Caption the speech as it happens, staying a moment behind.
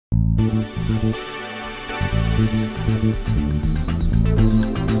The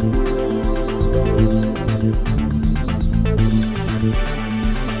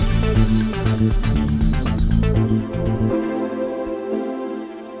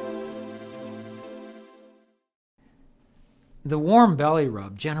warm belly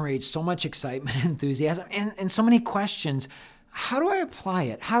rub generates so much excitement and enthusiasm and so many questions. How do I apply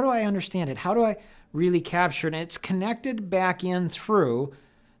it? How do I understand it? How do I really capture it? And it's connected back in through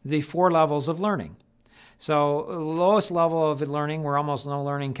the 4 levels of learning. So the lowest level of learning, where almost no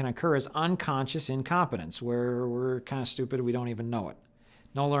learning can occur, is unconscious incompetence, where we're kind of stupid, we don't even know it.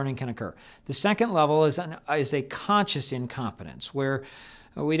 No learning can occur. The second level is a conscious incompetence, where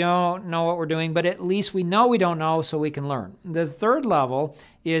we don't know what we're doing, but at least we know we don't know, so we can learn. The third level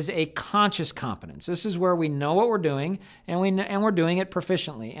is a conscious competence. This is where we know what we're doing, and we're doing it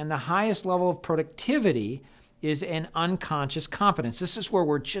proficiently. And the highest level of productivity is an unconscious competence. This is where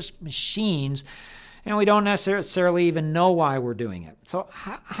we're just machines, and we don't necessarily even know why we're doing it. So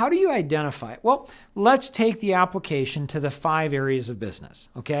how do you identify it? Well, let's take the application to the 5 areas of business,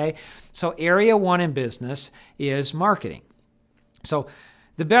 okay? So area 1 in business is marketing. So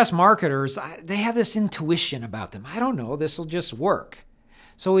the best marketers, they have this intuition about them. I don't know, this will just work.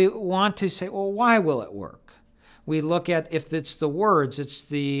 So we want to say, well, why will it work? We look at, if it's the words,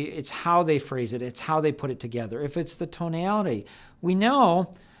 it's how they phrase it, it's how they put it together. If it's the tonality, we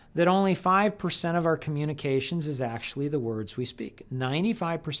know that only 5% of our communications is actually the words we speak.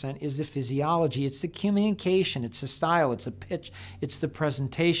 95% is the physiology, it's the communication, it's the style, it's the pitch, it's the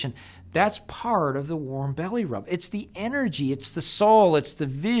presentation. That's part of the warm belly rub. It's the energy, it's the soul, it's the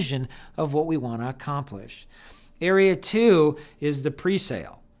vision of what we want to accomplish. Area 2 is the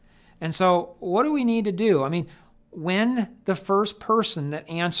pre-sale. And so what do we need to do? I mean, when the first person that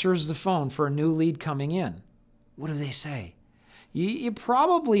answers the phone for a new lead coming in, what do they say? You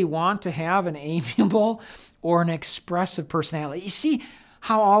probably want to have an amiable or an expressive personality. You see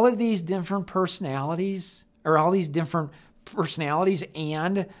how all of these different personalities, or all these different personalities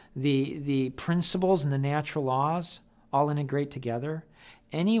and the principles and the natural laws all integrate together?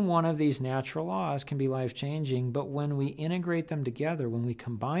 Any one of these natural laws can be life-changing, but when we integrate them together, when we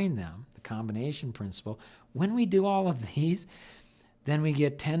combine them, the combination principle, when we do all of these, then we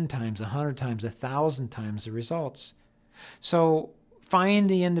get 10 times, 100 times, 1,000 times the results. So find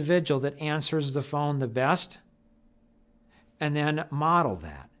the individual that answers the phone the best and then model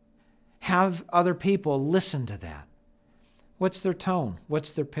that. Have other people listen to that. What's their tone?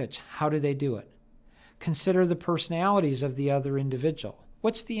 What's their pitch? How do they do it? Consider the personalities of the other individual.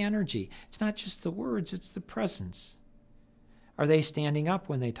 What's the energy? It's not just the words, it's the presence. Are they standing up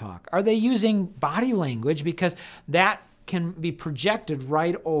when they talk? Are they using body language? Because that can be projected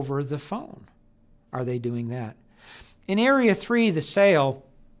right over the phone. Are they doing that? In area 3, the sale,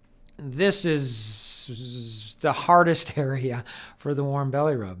 this is the hardest area for the warm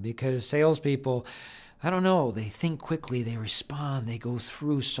belly rub, because salespeople, I don't know, they think quickly, they respond, they go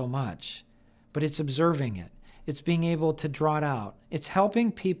through so much. But it's observing it. It's being able to draw it out. It's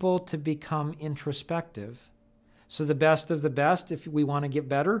helping people to become introspective. So the best of the best, if we want to get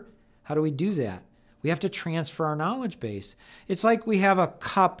better, how do we do that? We have to transfer our knowledge base. It's like we have a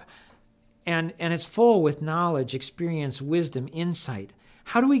cup and it's full with knowledge, experience, wisdom, insight.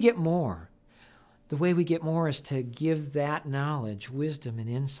 How do we get more? The way we get more is to give that knowledge, wisdom, and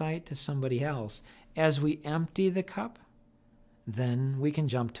insight to somebody else. As we empty the cup, then we can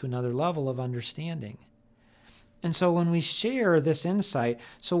jump to another level of understanding. And so when we share this insight,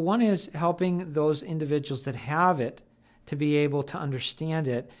 so one is helping those individuals that have it to be able to understand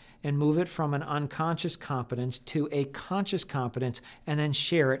it and move it from an unconscious competence to a conscious competence, and then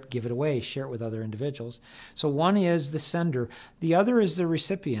share it, give it away, share it with other individuals. So one is the sender. The other is the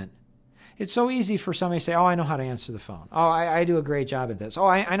recipient. It's so easy for somebody to say, oh, I know how to answer the phone. Oh, I do a great job at this. Oh,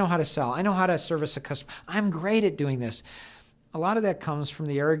 I know how to sell. I know how to service a customer. I'm great at doing this. A lot of that comes from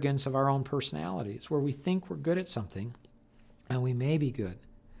the arrogance of our own personalities, where we think we're good at something, and we may be good.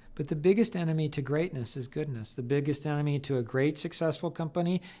 But the biggest enemy to greatness is goodness. The biggest enemy to a great successful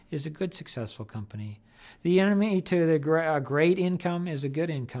company is a good successful company. The enemy to a great income is a good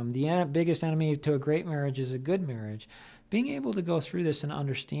income. The biggest enemy to a great marriage is a good marriage. Being able to go through this and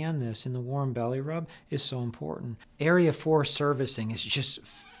understand this in the warm belly rub is so important. Area 4 servicing is just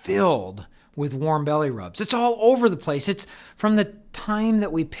filled with warm belly rubs. It's all over the place. It's from the time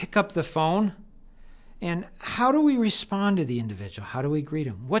that we pick up the phone. And how do we respond to the individual? How do we greet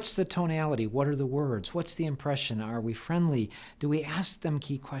them? What's the tonality? What are the words? What's the impression? Are we friendly? Do we ask them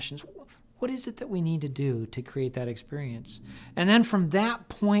key questions? What is it that we need to do to create that experience? And then from that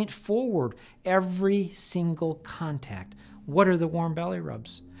point forward, every single contact, What are the warm belly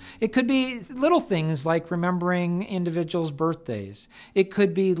rubs? It could be little things like remembering individuals' birthdays. It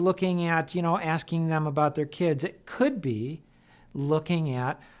could be looking at, asking them about their kids. It could be looking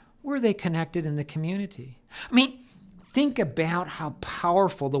at, were they connected in the community? I mean, think about how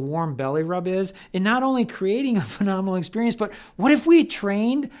powerful the warm belly rub is in not only creating a phenomenal experience, but what if we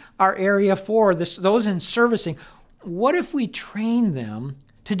trained our Area 4, those in servicing, what if we trained them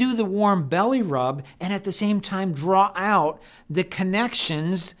to do the warm belly rub and at the same time draw out the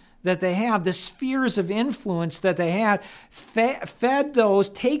connections that they have, the spheres of influence that they had, fed those,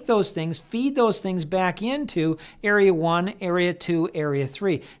 take those things, feed those things back into Area 1, Area 2, Area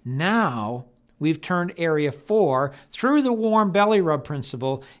 3. Now we've turned Area 4 through the warm belly rub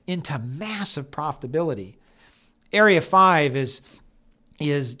principle into massive profitability. Area 5 is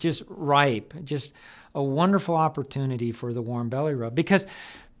just ripe, just a wonderful opportunity for the warm belly rub, because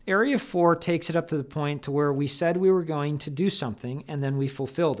Area 4 takes it up to the point to where we said we were going to do something and then we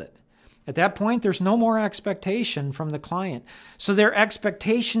fulfilled it. At that point, there's no more expectation from the client. So their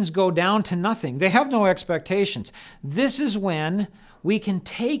expectations go down to nothing. They have no expectations. This is when we can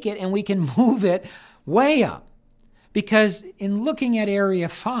take it and we can move it way up. Because in looking at Area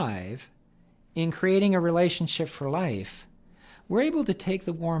 5, in creating a relationship for life, we're able to take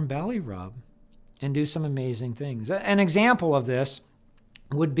the warm belly rub and do some amazing things. An example of this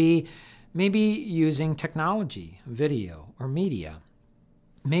would be maybe using technology, video, or media.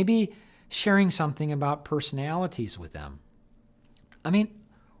 Maybe sharing something about personalities with them. I mean,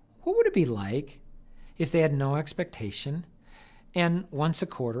 what would it be like if they had no expectation and once a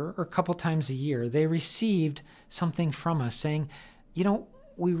quarter or a couple times a year they received something from us saying,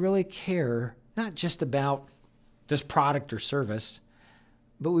 we really care not just about this product or service,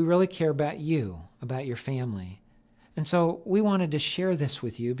 but we really care about you, about your family. And so we wanted to share this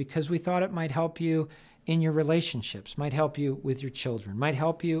with you because we thought it might help you in your relationships, might help you with your children, might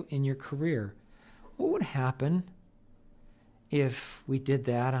help you in your career. What would happen if we did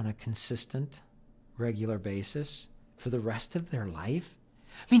that on a consistent, regular basis for the rest of their life?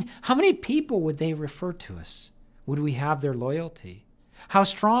 I mean, how many people would they refer to us? Would we have their loyalty? How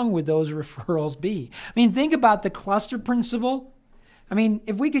strong would those referrals be? I mean, think about the cluster principle. I mean,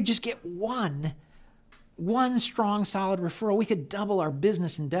 if we could just get one strong, solid referral, we could double our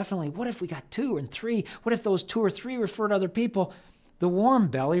business indefinitely. What if we got 2 and 3? What if those 2 or 3 referred other people? The warm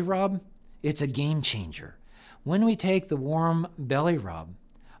belly rub, it's a game changer. When we take the warm belly rub,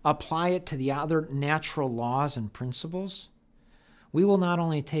 apply it to the other natural laws and principles, we will not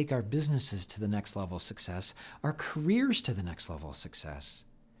only take our businesses to the next level of success, our careers to the next level of success,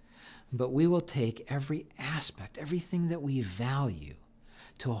 but we will take every aspect, everything that we value,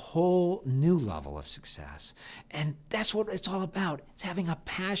 to a whole new level of success. And that's what it's all about. It's having a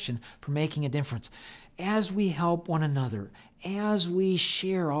passion for making a difference. As we help one another, as we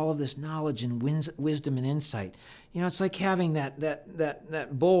share all of this knowledge and wisdom and insight, it's like having that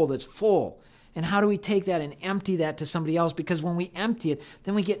bowl that's full. And how do we take that and empty that to somebody else? Because when we empty it,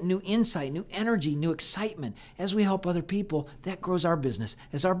 then we get new insight, new energy, new excitement. As we help other people, that grows our business.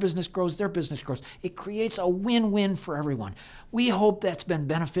 As our business grows, their business grows. It creates a win-win for everyone. We hope that's been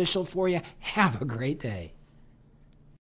beneficial for you. Have a great day.